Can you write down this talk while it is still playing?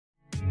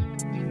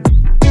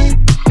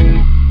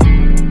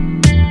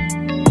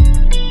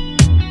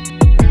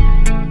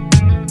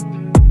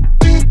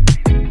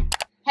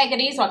Hey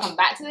goodies, welcome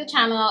back to the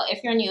channel.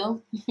 If you're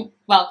new,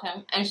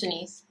 welcome. I'm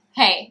Shanice.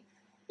 Hey.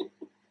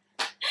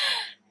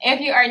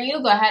 If you are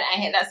new, go ahead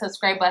and hit that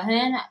subscribe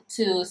button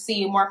to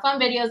see more fun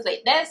videos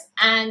like this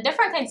and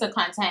different kinds of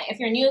content. If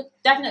you're new,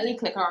 definitely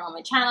click around on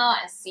my channel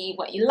and see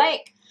what you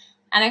like.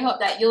 And I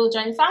hope that you'll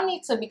join the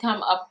family to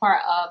become a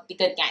part of the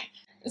good gang.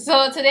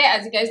 So today,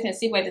 as you guys can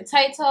see by the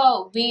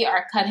title, we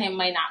are cutting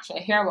my natural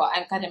hair. Well,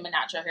 I'm cutting my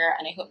natural hair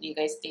and I hope you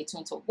guys stay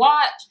tuned to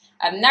watch.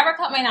 I've never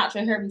cut my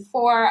natural hair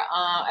before.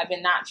 I've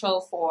been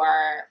natural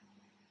for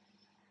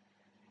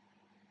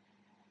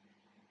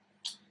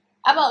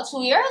about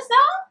 2 years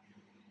now.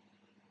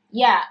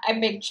 Yeah, I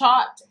big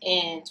chopped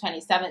in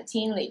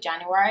 2017, late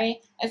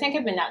January. I think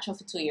I've been natural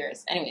for 2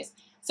 years. Anyways,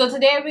 so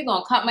today we're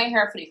going to cut my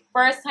hair for the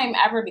first time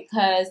ever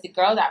because the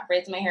girl that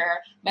braids my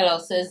hair, my little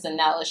sis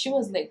Zanella, she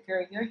was like,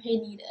 girl, your hair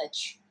need a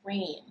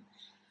train.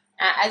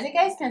 And as you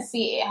guys can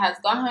see, it has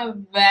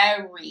gotten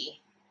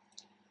very,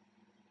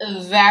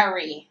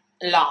 very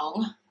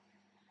long.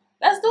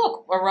 Let's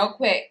do a real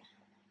quick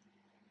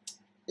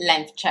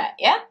length check,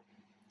 yeah?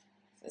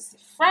 This is the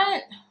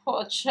front.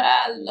 Oh,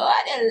 child,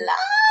 lordy.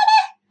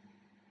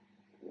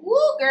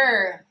 Woo,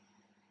 girl.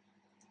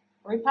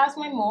 Right past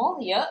my mole,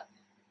 yep.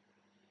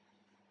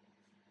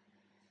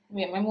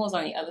 Wait, my mole's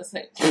on the other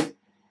side.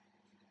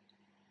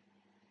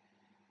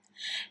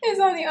 It's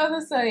on the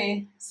other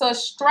side. So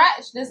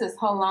stretch, this is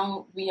how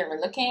long we are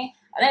looking.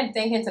 I'm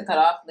thinking to cut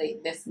off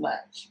like this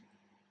much.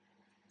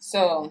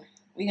 So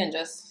we can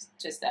just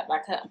step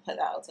back up and put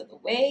that out of the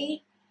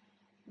way.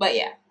 But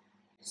yeah.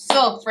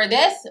 So for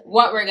this,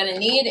 what we're gonna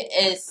need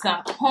is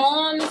some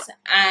combs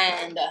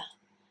and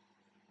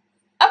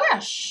a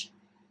brush.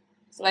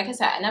 So like I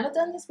said, I've never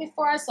done this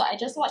before, so I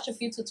just watched a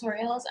few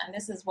tutorials and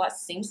this is what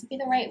seems to be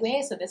the right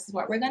way. So this is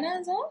what we're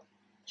gonna do.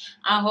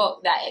 I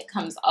hope that it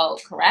comes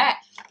out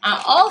correct. And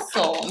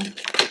also,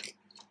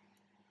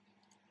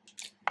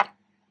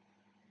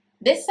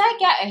 this I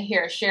got a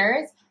hair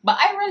shears, but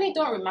I really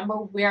don't remember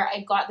where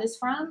I got this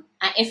from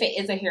and if it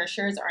is a hair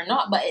shears or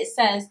not, but it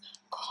says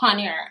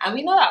Conair, and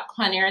we know that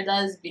Conair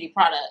does beauty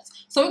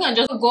products. So we're gonna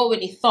just go with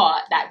the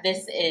thought that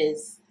this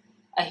is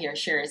a hair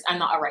shears and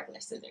not a regular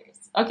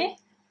scissors, okay?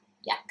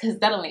 Yeah, because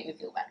that'll make me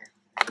feel better.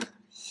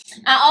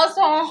 And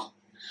also,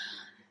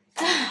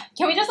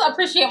 can we just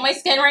appreciate my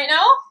skin right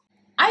now?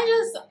 I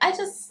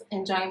just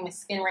enjoy my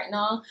skin right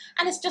now,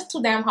 and it's just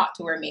too damn hot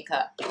to wear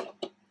makeup.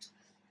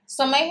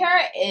 So my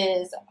hair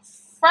is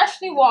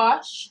freshly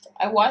washed.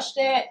 I washed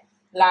it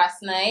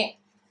last night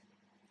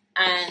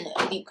and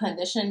deep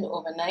conditioned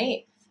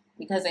overnight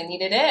because I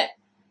needed it.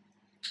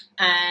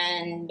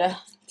 And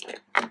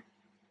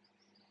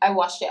I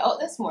washed it out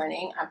this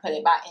morning and put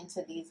it back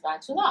into these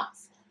Bantu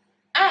knots.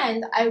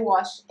 And I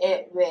washed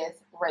it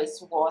with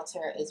rice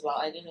water as well.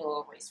 I did a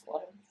little rice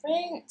water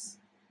rinse.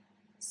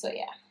 So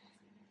yeah.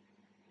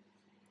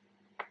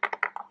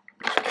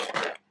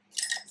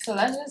 So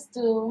let's just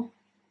do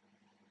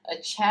a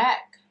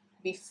check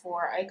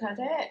before I cut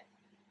it.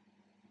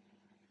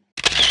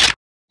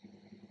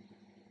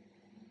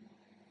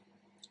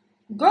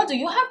 Girl, do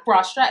you have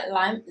broad strap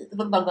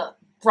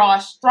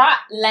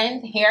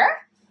length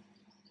hair?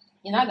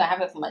 You're not gonna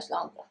have it for much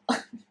longer.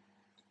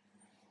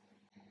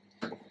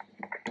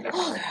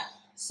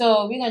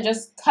 So we're gonna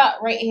just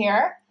cut right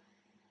here.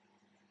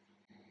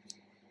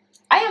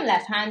 I am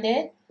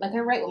left-handed, like I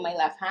write with my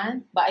left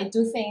hand, but I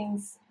do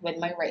things with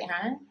my right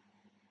hand.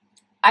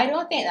 I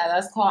don't think that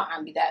that's called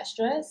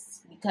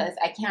ambidextrous because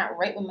I can't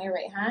write with my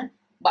right hand,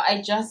 but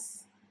I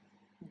just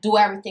do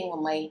everything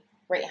with my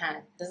right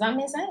hand. Does that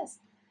make sense?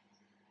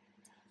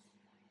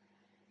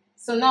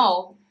 So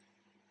no,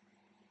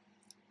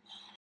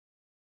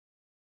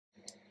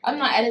 I'm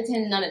not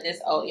editing none of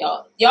this out,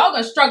 y'all. Y'all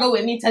gonna struggle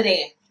with me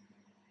today.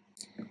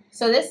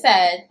 So this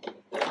said,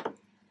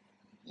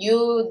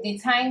 you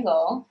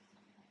detangle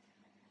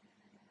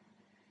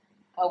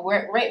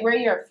right where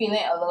you're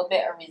feeling a little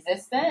bit of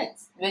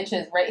resistance, which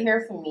is right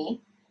here for me.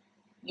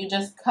 You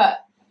just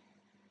cut.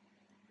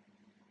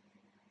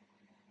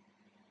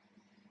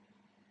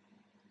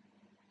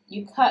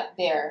 You cut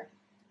there.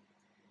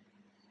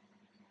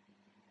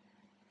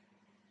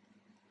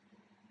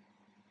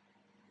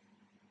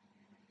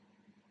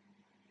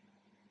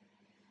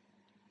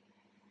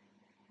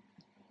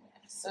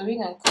 So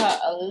we're gonna cut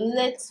a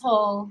little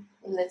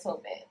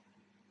bit.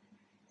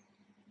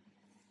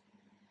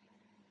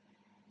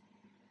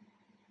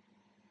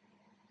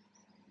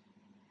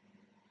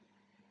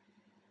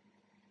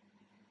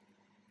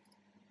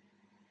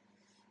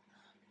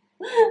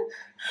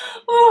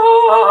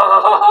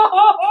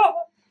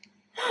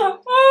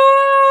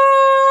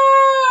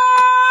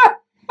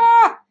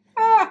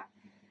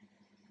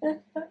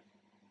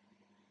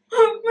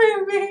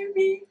 My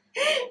baby,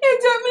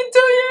 it took me 2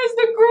 years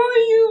to grow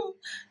you.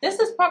 This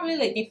is probably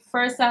like the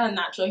first set of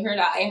natural hair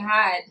that I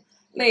had.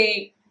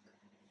 Like,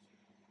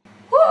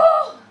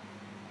 whoo.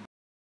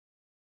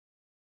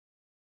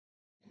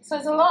 So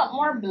it's a lot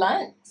more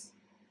blunt.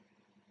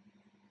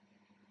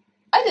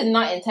 I did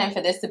not intend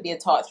for this to be a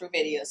talk through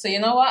video. So you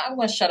know what? I'm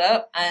going to shut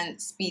up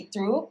and speed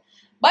through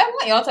But I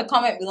want y'all to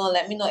comment below and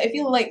let me know if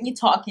you like me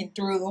talking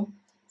through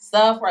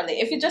stuff, or like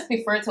if you just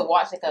prefer to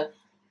watch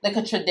like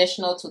a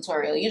traditional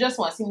tutorial. You just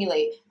want to see me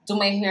like do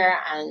my hair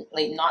and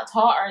like not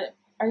talk, or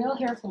are y'all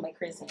here for my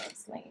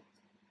craziness? Like,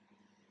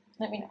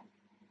 let me know.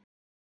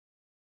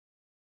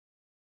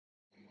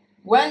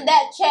 Run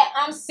that chat,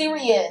 I'm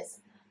serious.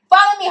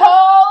 Follow me,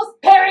 hoes,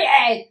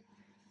 period.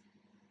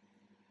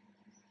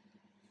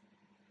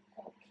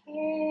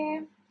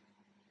 Okay.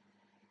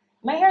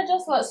 My hair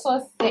just looks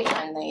so thick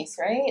and nice,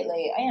 right?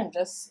 Like, I am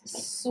just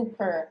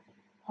super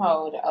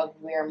proud of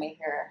where my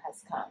hair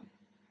has come.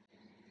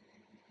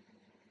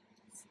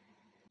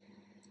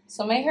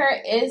 So my hair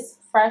is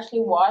freshly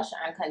washed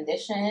and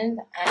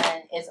conditioned,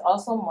 and it's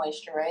also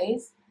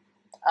moisturized.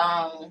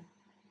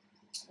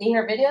 The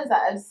hair videos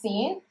that I've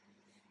seen,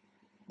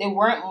 they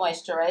weren't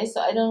moisturized,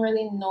 so I don't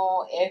really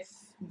know if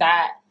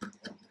that.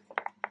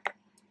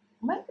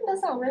 My hair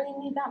doesn't really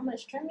need that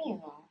much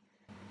trimming though.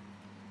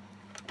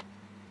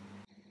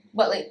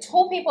 But like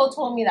 2 people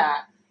told me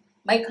that.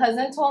 My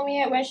cousin told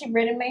me it when she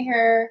braided my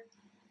hair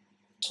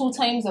 2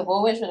 times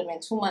ago, which would have been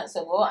 2 months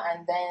ago,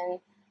 and then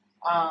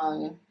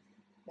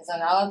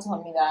Zanella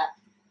told me that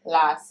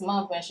last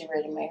month when she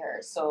braided my hair.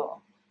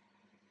 So,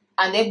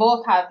 and they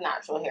both have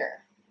natural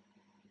hair.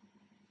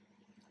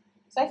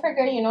 So I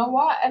figured, you know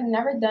what? I've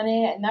never done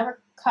it. I've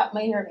never cut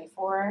my hair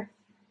before,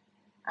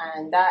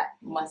 and that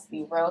must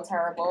be real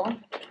terrible.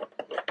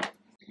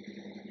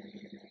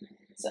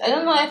 So I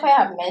don't know if I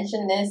have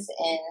mentioned this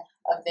in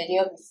a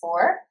video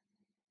before,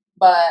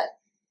 but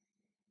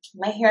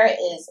my hair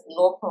is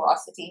low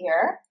porosity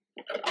hair,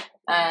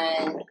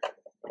 and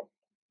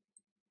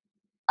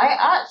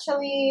I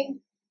actually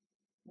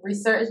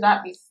researched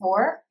that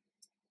before,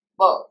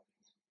 but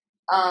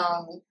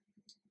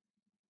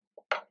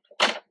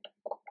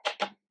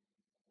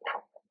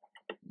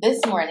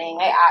this morning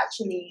I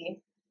actually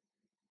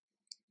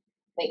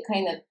like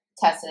kind of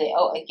tested it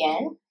out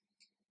again,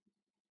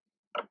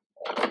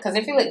 because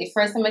I feel like the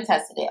first time I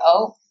tested it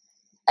out,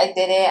 I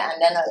did it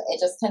and then it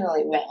just kind of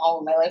like went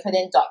on with my life. I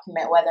didn't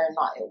document whether or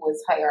not it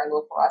was high or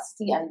low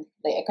porosity, and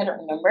like I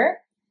couldn't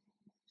remember.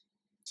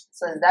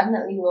 So it's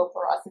definitely low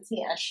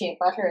porosity, and shea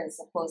butter is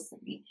supposed to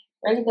be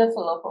really good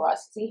for low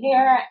porosity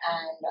hair,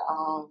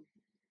 and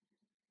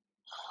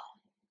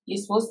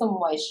you're supposed to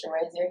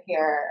moisturize your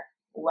hair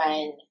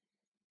when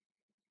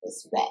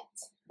it's wet,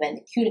 when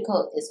the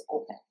cuticle is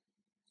open.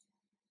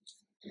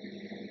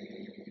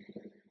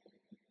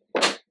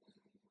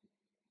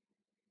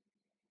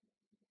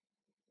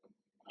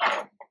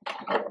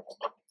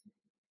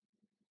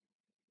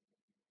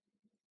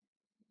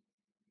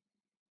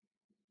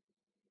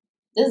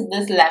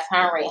 This left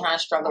hand, right hand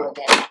struggle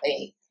again.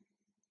 Like,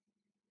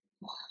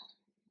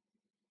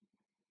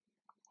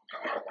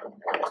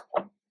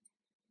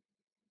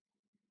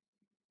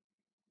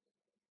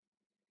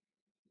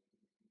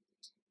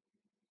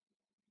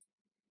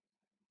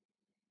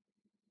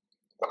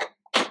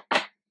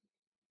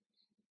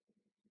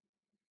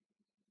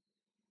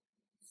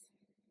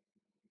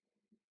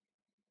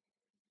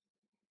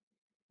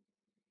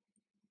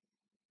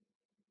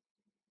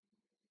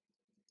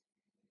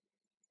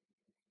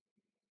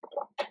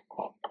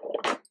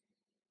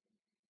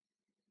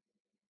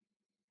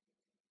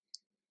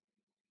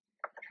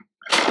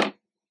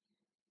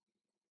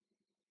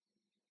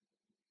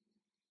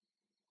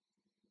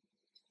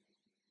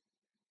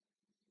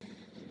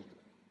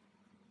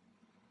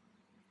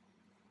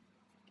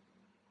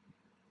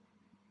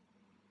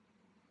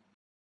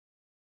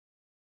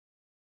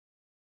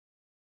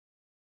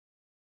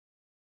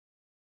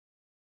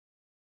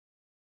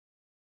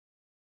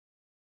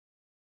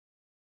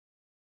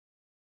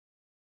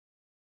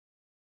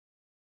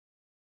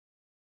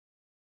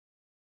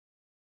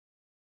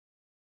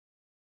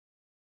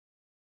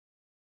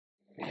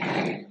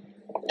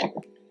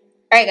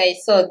 alright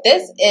guys, so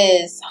this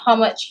is how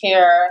much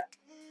hair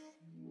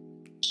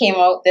came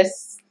out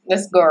this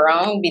go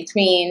around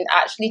between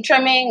actually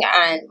trimming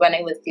and when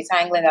I was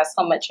detangling. That's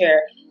how much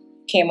hair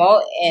came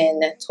out in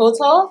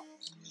total.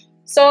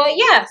 So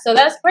yeah, so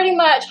that's pretty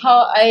much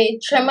how I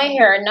trim my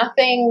hair.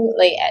 Nothing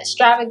like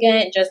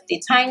extravagant, just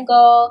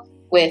detangle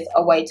with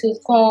a white tooth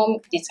comb,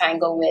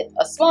 detangle with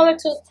a smaller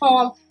tooth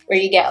comb, where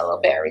you get a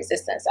little bit of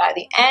resistance at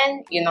the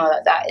end. You know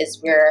that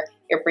is where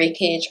your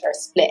breakage or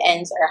split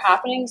ends are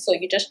happening, so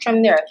you just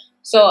trim there.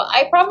 So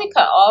I probably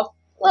cut off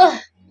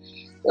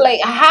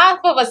like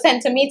 1/2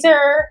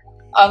 centimeter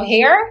of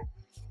hair,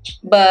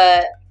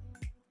 but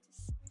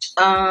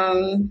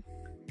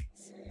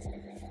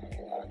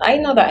I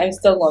know that I'm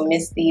still gonna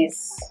miss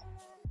these.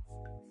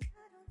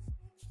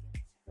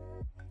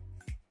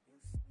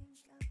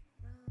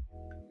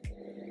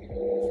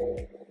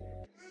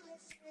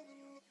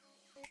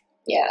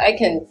 Yeah, I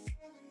can.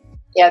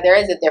 Yeah, there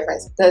is a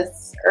difference,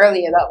 because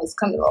earlier that was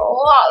coming a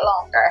lot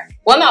longer.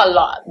 Well, not a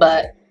lot,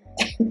 but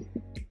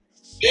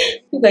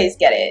you guys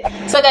get it.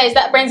 So guys,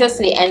 that brings us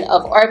to the end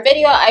of our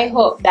video. I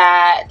hope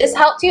that this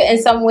helped you in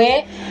some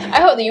way. I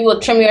hope that you will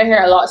trim your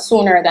hair a lot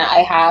sooner than I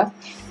have,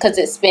 because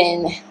it's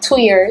been 2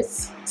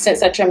 years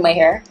since I trimmed my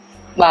hair.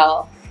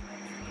 Well,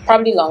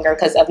 probably longer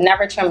because I've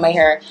never trimmed my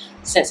hair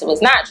since it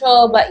was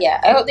natural. But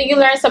yeah, I hope that you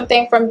learned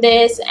something from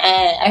this,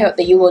 and I hope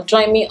that you will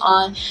join me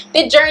on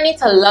the journey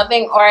to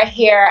loving our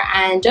hair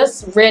and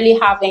just really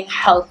having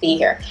healthy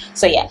hair.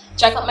 So yeah,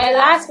 check out my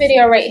last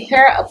video right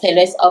here, a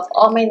playlist of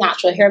all my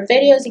natural hair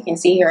videos. You can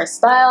see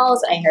hairstyles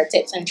and hair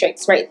tips and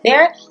tricks right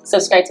there.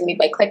 Subscribe to me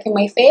by clicking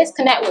my face.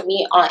 Connect with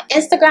me on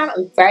Instagram.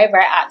 I'm very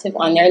active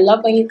on there.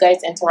 Love when you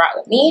guys interact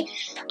with me.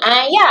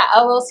 And yeah,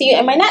 I will see you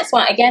in my next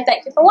one. Again,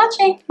 thank you for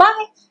watching.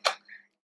 Bye.